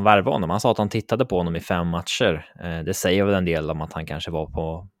som värvade honom. Han sa att han tittade på honom i 5 matcher. Det säger väl en del om att han kanske var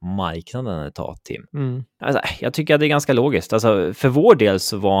på marknaden ett tag, Tim. Alltså, jag tycker att det är ganska logiskt. Alltså, för vår del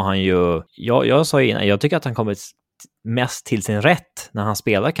så var han ju... Jag sa innan, jag tycker att han kommit mest till sin rätt när han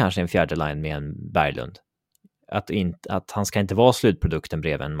spelar kanske en fjärde line med en Berglund. Att han ska inte vara slutprodukten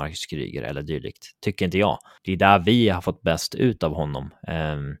bredvid en Marcus Kryger eller dylikt, tycker inte jag. Det är där vi har fått bäst ut av honom.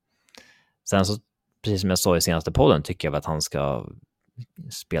 Sen så, precis som jag sa i senaste podden, tycker jag att han ska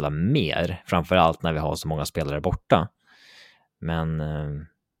spela mer, framförallt när vi har så många spelare borta. Men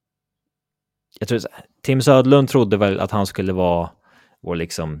jag tror Tim Söderlund trodde väl att han skulle vara vår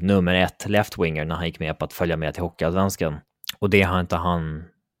liksom nummer 1 left-winger när han gick med på att följa med till Hockeyallsvenskan. Och det har inte han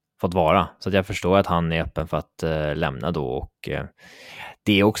fått vara. Så att jag förstår att han är öppen för att lämna då. Och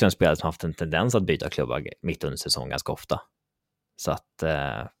det är också en spelare som haft en tendens att byta klubbar mitt under säsong ganska ofta. Så att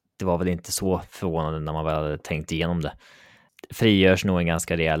det var väl inte så förvånande när man väl hade tänkt igenom det. Frigörs nog en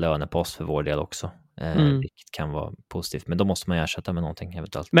ganska rejäl lönepost för vår del också. Vilket kan vara positivt. Men då måste man ersätta med någonting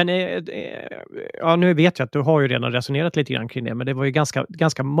eventuellt. Men nu vet jag att du har ju redan resonerat lite grann kring det. Men det var ju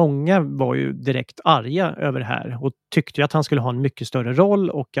ganska många var ju direkt arga över det här. Och tyckte ju att han skulle ha en mycket större roll.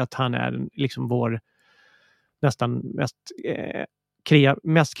 Och att han är liksom vår nästan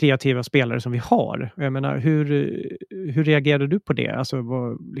mest kreativa spelare som vi har. Jag menar, hur reagerar du på det? Alltså,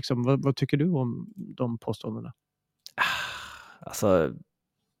 vad tycker du om de påståendena? Alltså...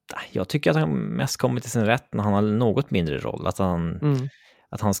 Jag tycker att han mest kommer till sin rätt när han har något mindre roll.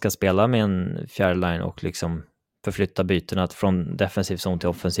 Att han ska spela med en fjärde line och liksom förflytta bytena från defensiv zon till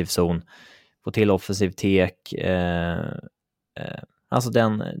offensiv zon, få till offensiv tek. Alltså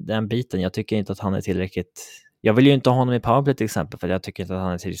den biten, jag tycker inte att han är tillräckligt. Jag vill ju inte ha honom i powerplay till exempel, för jag tycker inte att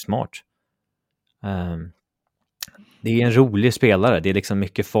han är tillräckligt smart. Det är en rolig spelare, det är liksom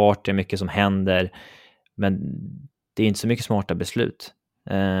mycket fart, det är mycket som händer, men det är inte så mycket smarta beslut.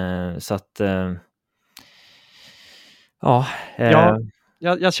 Så att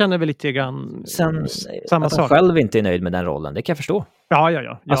jag känner väl lite grann sen samma att sak. Han själv inte är nöjd med den rollen, det kan jag förstå.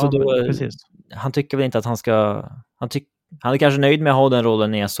 Ja, alltså då, precis. Han tycker väl inte att han ska... Han är kanske nöjd med att ha den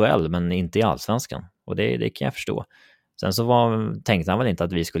rollen i SHL, men inte i Allsvenskan. Och det kan jag förstå. Sen så tänkte han väl inte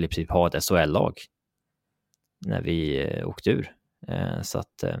att vi skulle i princip ha ett SHL-lag när vi åkte ur. Så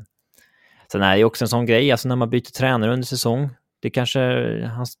att... Sen är det också en sån grej, alltså när man byter tränare under säsong,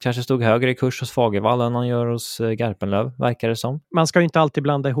 han kanske stod högre i kurs hos Fagervall än han gör hos Garpenlöv, verkar det som. Man ska ju inte alltid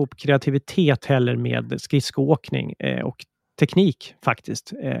blanda ihop kreativitet heller med skridskoåkning och teknik faktiskt.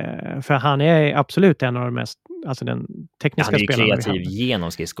 För han är absolut en av de mest, alltså den tekniska spelaren. Han är ju kreativ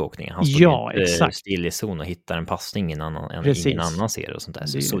genom skridskoåkningen. Han står inte still i zon och hittar en passning ingen annan ser och sånt där.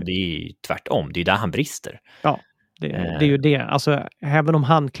 Så det är ju tvärtom, det är ju där han brister. Ja. Det är ju det. Alltså, även om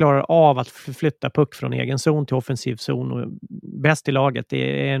han klarar av att flytta puck från egen zon till offensiv zon och bäst i laget,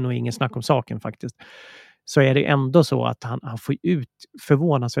 det är nog ingen snack om saken faktiskt, så är det ändå så att han får ut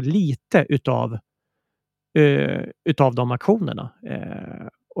förvånansvärt lite utav de aktionerna.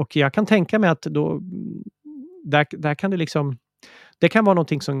 Och jag kan tänka mig att där kan det liksom, det kan vara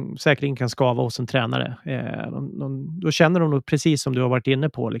någonting som säkerligen kan skava hos en tränare. Då känner de nog precis som du har varit inne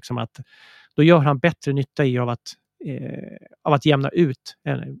på, liksom att då gör han bättre nytta av att jämna ut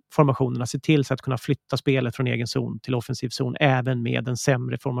formationerna, se till så att kunna flytta spelet från egen zon till offensiv zon även med en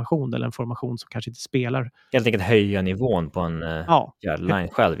sämre formation eller en formation som kanske inte spelar. Helt enkelt höja nivån på en line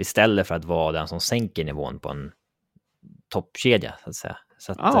själv istället för att vara den som sänker nivån på en toppkedja så att säga.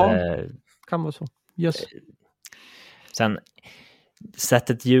 Så att, kan vara så. Yes. Sen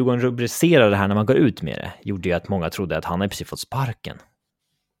sättet Djurgården rubricerar det här när man går ut med det gjorde ju att många trodde att han har precis fått sparken.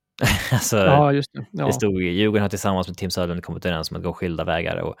 Alltså, just det. Ja. Det stod Djurgården har tillsammans med Tim Söderlund kommit överens om att gå skilda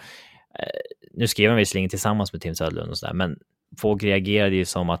vägar och nu skrev han visserligen tillsammans med Tim Söderlund och sådär, men folk reagerade ju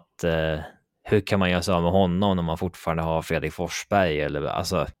som att hur kan man göra så med honom när man fortfarande har Fredrik Forsberg eller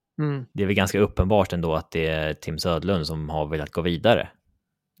alltså det är väl ganska uppenbart ändå att det är Tim Söderlund som har velat gå vidare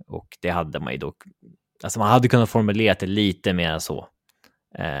och det hade man ju då, alltså man hade kunnat formulera det lite mer så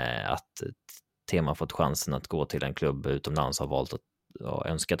att Tim har fått chansen att gå till en klubb utomlands har valt att och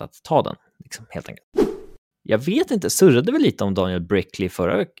önskat att ta den, liksom, helt enkelt. Jag vet inte, surrade väl lite om Daniel Brickley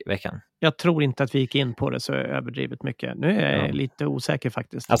förra veckan? Jag tror inte att vi gick in på det så överdrivet mycket. Nu är jag lite osäker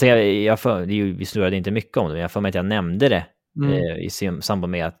faktiskt. Alltså vi snurrade inte mycket om det, men jag får med att jag nämnde det i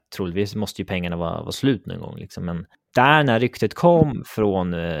samband med att troligtvis måste ju pengarna vara slut någon gång. Liksom. Men där när ryktet kom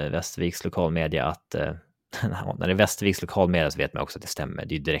från Västerviks lokalmedia att när det är Västerviks lokalmedia så vet man också att det stämmer.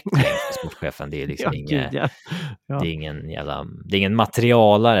 Det är ju direkt till sportchefen. Det är liksom det är ingen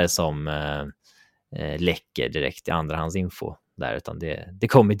materialare som läcker direkt i andrahandsinfo där, utan det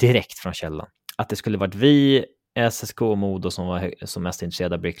kommer direkt från källan. Att det skulle varit vi, SSK och Modo som var som mest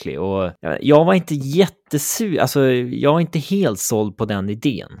intresserade av Brickley. Och jag var inte alltså jag var inte helt såld på den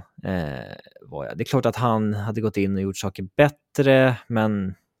idén. Var jag. Det är klart att han hade gått in och gjort saker bättre,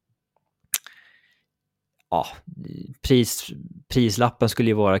 men ja, prislappen skulle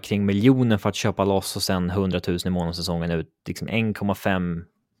ju vara kring miljonen för att köpa loss och sen 100 000 i månadssäsongen ut. Liksom 1,5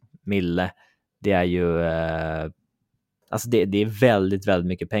 mille. Det är ju alltså det är väldigt, väldigt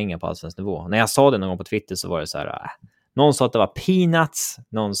mycket pengar på allsvensk nivå. När jag sa det någon gång på Twitter så var det så här, någon sa att det var peanuts,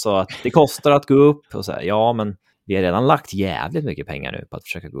 någon sa att det kostar att gå upp och så här, ja men vi har redan lagt jävligt mycket pengar nu på att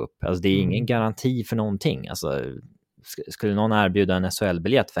försöka gå upp. Alltså det är ingen garanti för någonting. Alltså skulle någon erbjuda en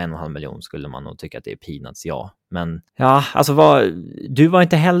SHL-biljett för 1,5 miljon skulle man nog tycka att det är peanuts, ja. Men ja, alltså du var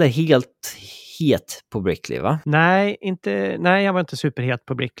inte heller helt het på Brickley, va? Nej, jag var inte superhet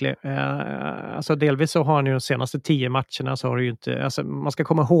på Brickley. Alltså delvis så har han ju de senaste 10 matcherna så har det ju inte, alltså man ska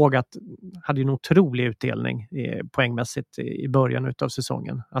komma ihåg att hade ju en otrolig utdelning poängmässigt i början utav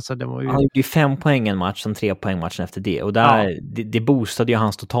säsongen. Alltså det var ju... Han gjorde ju 5 poäng en match, sen 3 poäng matchen efter det. Och där, det boostade ju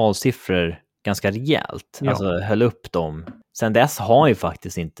hans totalsiffror ganska rejält. Ja. Alltså höll upp dem. Sen dess har han ju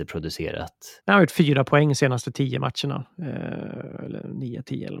faktiskt inte producerat. Han har gjort 4 poäng de senaste 10 matcherna. Eller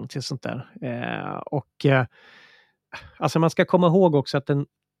 9-10 eller något sånt där. Alltså man ska komma ihåg också att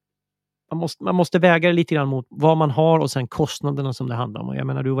man måste väga det lite grann mot vad man har och sen kostnaderna som det handlar om. Jag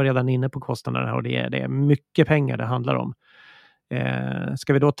menar, du var redan inne på kostnaderna och det är mycket pengar det handlar om.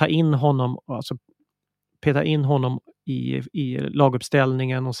 Ska vi då ta in honom, alltså peta in honom i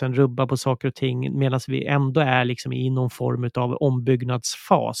laguppställningen och sen rubba på saker och ting medan vi ändå är liksom i någon form av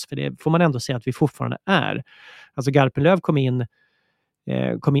ombyggnadsfas. För det får man ändå säga att vi fortfarande är. Alltså Garpenlöv kom in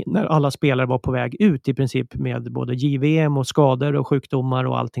när alla spelare var på väg ut i princip med både JVM och skador och sjukdomar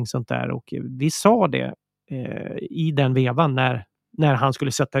och allting sånt där. Och vi sa det i den vevan när han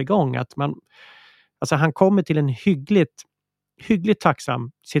skulle sätta igång att han kommer till en hyggligt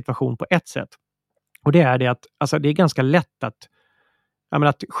tacksam situation på ett sätt. Och det är det att det är ganska lätt att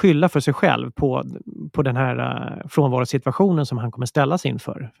skylla för sig själv på den här frånvarosituationen som han kommer ställas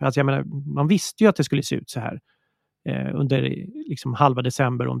inför. Man visste ju att det skulle se ut så här under liksom halva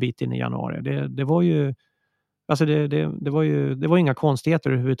december och en bit in i januari. Det var ju det var inga konstigheter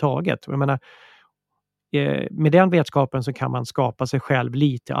överhuvudtaget. Och jag menar, med den vetskapen så kan man skapa sig själv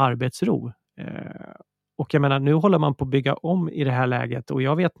lite arbetsro. Och jag menar, nu håller man på att bygga om i det här läget och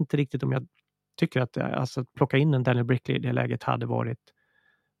jag vet inte riktigt om jag tycker att plocka in en Daniel Brickley i det läget hade varit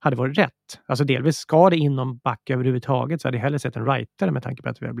rätt. Alltså delvis ska det inom back överhuvudtaget så hade jag hellre sett en rightare med tanke på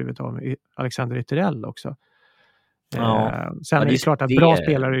att vi har blivit av med Alexander Ytterell också. Sen är det klart att bra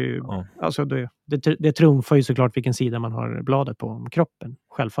spelare är ju, alltså det trumfar ju såklart vilken sida man har bladet på om kroppen,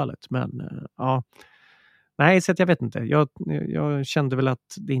 självfallet. Men nej, så att jag vet inte. Jag kände väl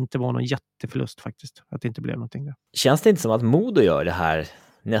att det inte var någon jätteförlust faktiskt. Att det inte blev någonting där. Känns det inte som att Modo gör det här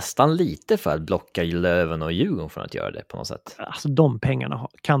nästan lite för att blocka Löven och Djurgården från att göra det på något sätt? Alltså de pengarna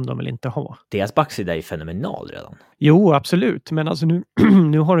kan de väl inte ha. Deras backsida är fenomenal redan. Jo, absolut. Men alltså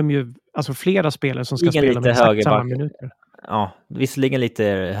nu har de ju flera spelare som ska spela med samma minuter. Ja, visserligen lite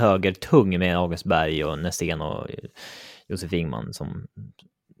högertung med August Berg och Nästen och Josef Ingman som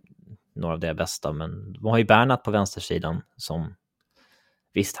några av det bästa, men de har ju Bernat på vänstersidan som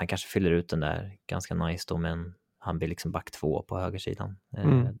visst, han kanske fyller ut den där ganska nice då, men han blir liksom back 2 på högersidan.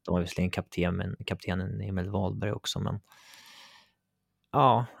 De har visserligen kaptenen Emil Wahlberg också, men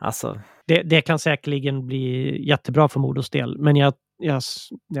ja, alltså det kan säkerligen bli jättebra för Modos del, men jag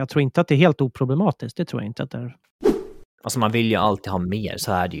tror inte att det är helt oproblematiskt. Det tror jag inte att det är. Alltså man vill ju alltid ha mer,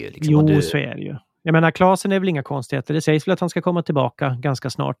 så är det ju liksom. Jo, så är det ju. Jag menar, Klasen är väl inga konstigheter. Det sägs väl att han ska komma tillbaka ganska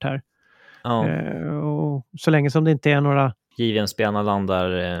snart här. Ja. Och så länge som det inte är några JVM-spelarna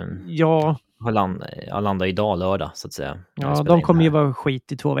landar idag lördag så att säga. Ja, de kommer ju vara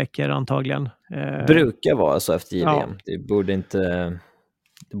skit i 2 veckor antagligen. Brukar vara så efter JVM. Ja. Det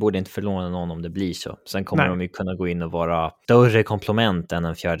borde inte förlåna någon om det blir så. Sen kommer de ju kunna gå in och vara större komplement än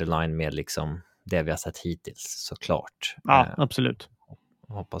en fjärde line med liksom det vi har sett hittills, såklart. Ja, absolut.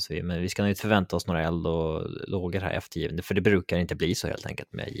 Hoppas vi. Men vi ska nog inte förvänta oss några eld och lågor här efter JVM. För det brukar inte bli så helt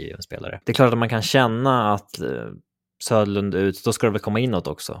enkelt med JVM-spelare. Det är klart att man kan känna att Söderlund ut, då ska det väl komma in något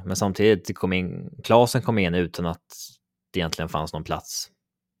också. Men samtidigt Klasen kom in utan att det egentligen fanns någon plats.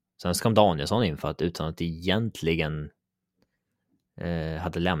 Sen kom Danielsson in för att utan att det egentligen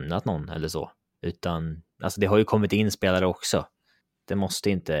hade lämnat någon eller så. Utan, alltså det har ju kommit in spelare också. Det måste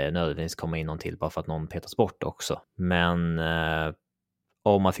inte nödvändigtvis komma in någon till bara för att någon petas bort också. Men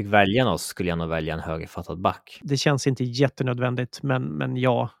om man fick välja något skulle jag nog välja en högerfattad back. Det känns inte jättenödvändigt, men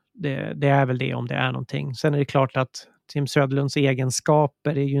ja, det är väl det om det är någonting. Sen är det klart att Tim Söderlunds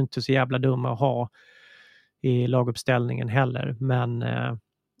egenskaper är ju inte så jävla dumma att ha i laguppställningen heller. Men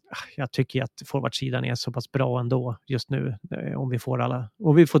jag tycker att forwardsidan är så pass bra ändå just nu. Om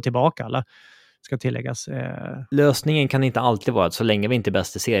vi får tillbaka alla, ska tilläggas. Lösningen kan inte alltid vara att så länge vi inte är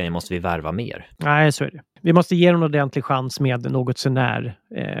bäst i serien måste vi värva mer. Nej, så är det. Vi måste ge dem en ordentlig chans med något sånär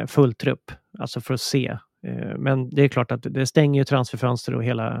full trupp. Alltså för att se. Men det är klart att det stänger ju transferfönster och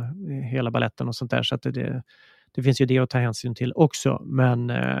hela balletten och sånt där. Så att det finns ju det att ta hänsyn till också.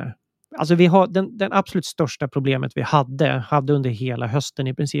 Men alltså vi har den absolut största problemet vi hade under hela hösten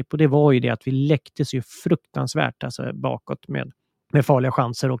i princip. Och det var ju det att vi läcktes ju fruktansvärt alltså bakåt med farliga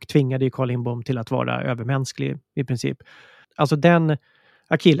chanser och tvingade ju Carl Lindbom till att vara övermänsklig i princip. Alltså den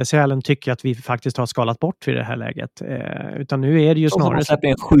akilleshälen tycker jag att vi faktiskt har skalat bort i det här läget. Utan nu är det ju snarare... Man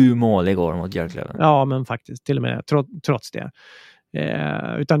släppte 7 mål igår mot Björklöven. Ja, men faktiskt. Till och med trots det.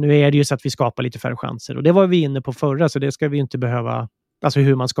 Utan nu är det ju så att vi skapar lite färre chanser. Och det var vi inne på förra, så det ska vi inte behöva... Alltså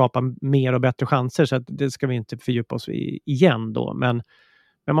hur man skapar mer och bättre chanser, så att det ska vi inte fördjupa oss i igen då. Men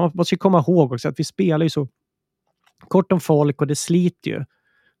man måste ju komma ihåg också att vi spelar ju så kort om folk och det sliter ju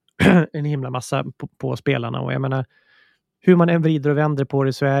en himla massa på spelarna. Och jag menar, hur man än vrider och vänder på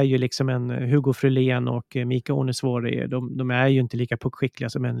det så är ju liksom en Hugo Frölén och Mika Onesvori, de är ju inte lika puckskickliga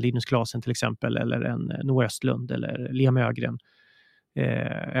som en Linus Klasen till exempel, eller en Noah Östlund eller Liam Ögren.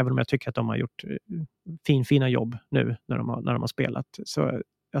 Även om jag tycker att de har gjort fina jobb nu när de har spelat. Så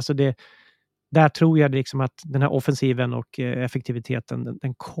alltså där tror jag liksom att den här offensiven och effektiviteten,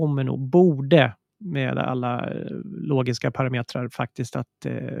 den kommer nog, borde med alla logiska parametrar faktiskt att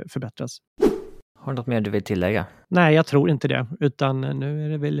förbättras. Har du något mer du vill tillägga? Nej, jag tror inte det. Utan nu är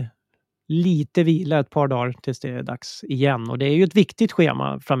det väl lite vila ett par dagar tills det är dags igen. Och det är ju ett viktigt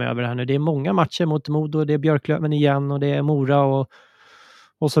schema framöver här nu. Det är många matcher mot Modo, det är Björklöven igen och det är Mora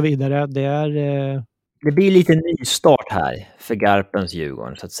och så vidare. Det blir lite nystart här för Garpens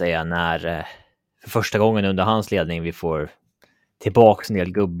Djurgården så att säga, när för första gången under hans ledning vi får tillbaka en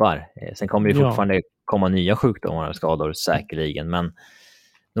del gubbar. Sen kommer det fortfarande komma nya sjukdomar och skador säkerligen, men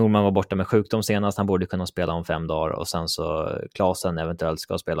Norman var borta med sjukdom senast, han borde kunna spela om 5 dagar och sen så Klasen eventuellt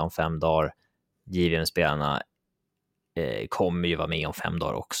ska spela om 5 dagar. JVM-spelarna kommer ju vara med om 5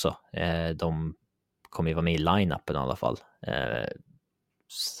 dagar också. De kommer ju vara med i line-upen i alla fall.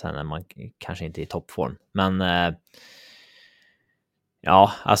 Sen är man kanske inte i toppform. Men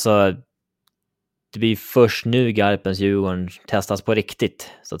ja, alltså det blir först nu Garpens Djurgården testas på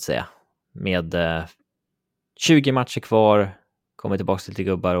riktigt så att säga. Med 20 matcher kvar, kommer tillbaka till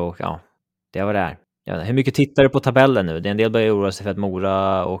gubbar och ja, det var det här. Hur mycket tittar du på tabellen nu? Det är en del börjar oroa sig för att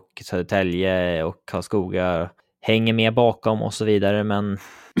Mora och Södertälje och Karlskoga hänger med bakom och så vidare, men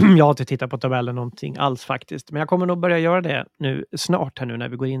jag har inte tittat på tabellen någonting alls faktiskt. Men jag kommer nog börja göra det nu snart här nu när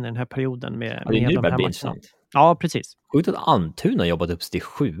vi går in i den här perioden med det är nu de här matcherna. Ja, precis. Sjukt att Antuna har jobbat upp till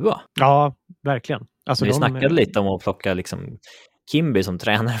 7. Ja, verkligen. Alltså vi snackade lite om att plocka liksom Kimby som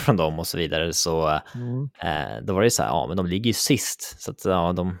tränare från dem och så vidare, så då var det så här, ja men de ligger ju sist så att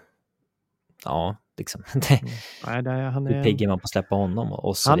ja liksom hur piggar man på att släppa honom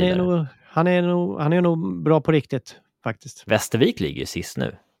och så vidare. Han är nog bra på riktigt faktiskt. Västervik ligger sist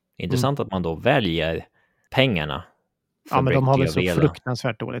nu. Intressant att man då väljer pengarna. Ja, men de har väl så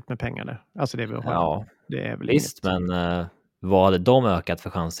fruktansvärt dåligt med pengar där. Alltså det är väl visst, men vad hade de ökat för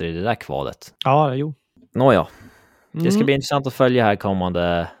chanser i det där kvalet? Ja, jo. Nåja. Det ska bli intressant att följa här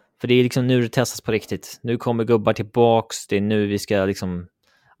kommande, för det är liksom nu det testas på riktigt. Nu kommer gubbar tillbaks, det är nu vi ska liksom,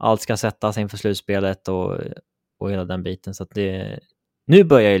 allt ska sättas inför slutspelet och hela den biten, så att nu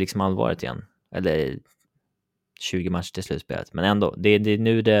börjar ju liksom allvaret igen. Eller 20 matcher till slutspelet, men ändå, det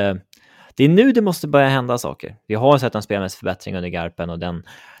är nu det måste börja hända saker. Vi har sett en spelmässig förbättring under Garpen och den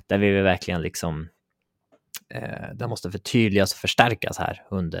vi vill verkligen liksom den måste förtydligas och förstärkas här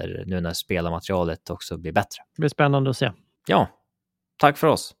under nu när spelarmaterialet också blir bättre. Det blir spännande att se. Ja, tack för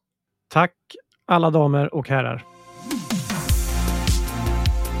oss. Tack alla damer och herrar.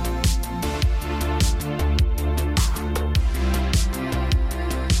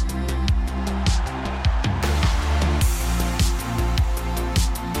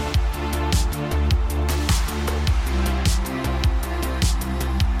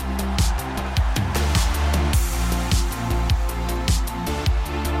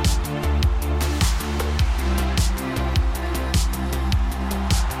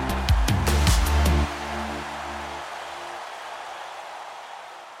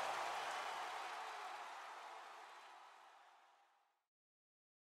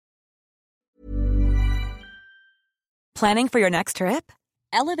 Planning for your next trip?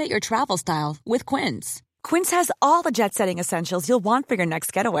 Elevate your travel style with Quince. Quince has all the jet-setting essentials you'll want for your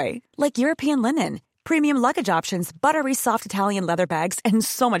next getaway, like European linen, premium luggage options, buttery soft Italian leather bags, and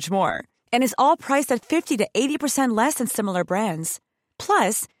so much more. And is all priced at 50 to 80% less than similar brands.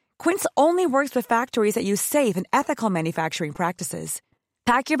 Plus, Quince only works with factories that use safe and ethical manufacturing practices.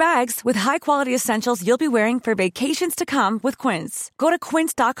 Pack your bags with high-quality essentials you'll be wearing for vacations to come with Quince. Go to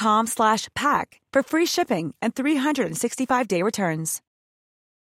quince.com/pack for free shipping and 365-day returns.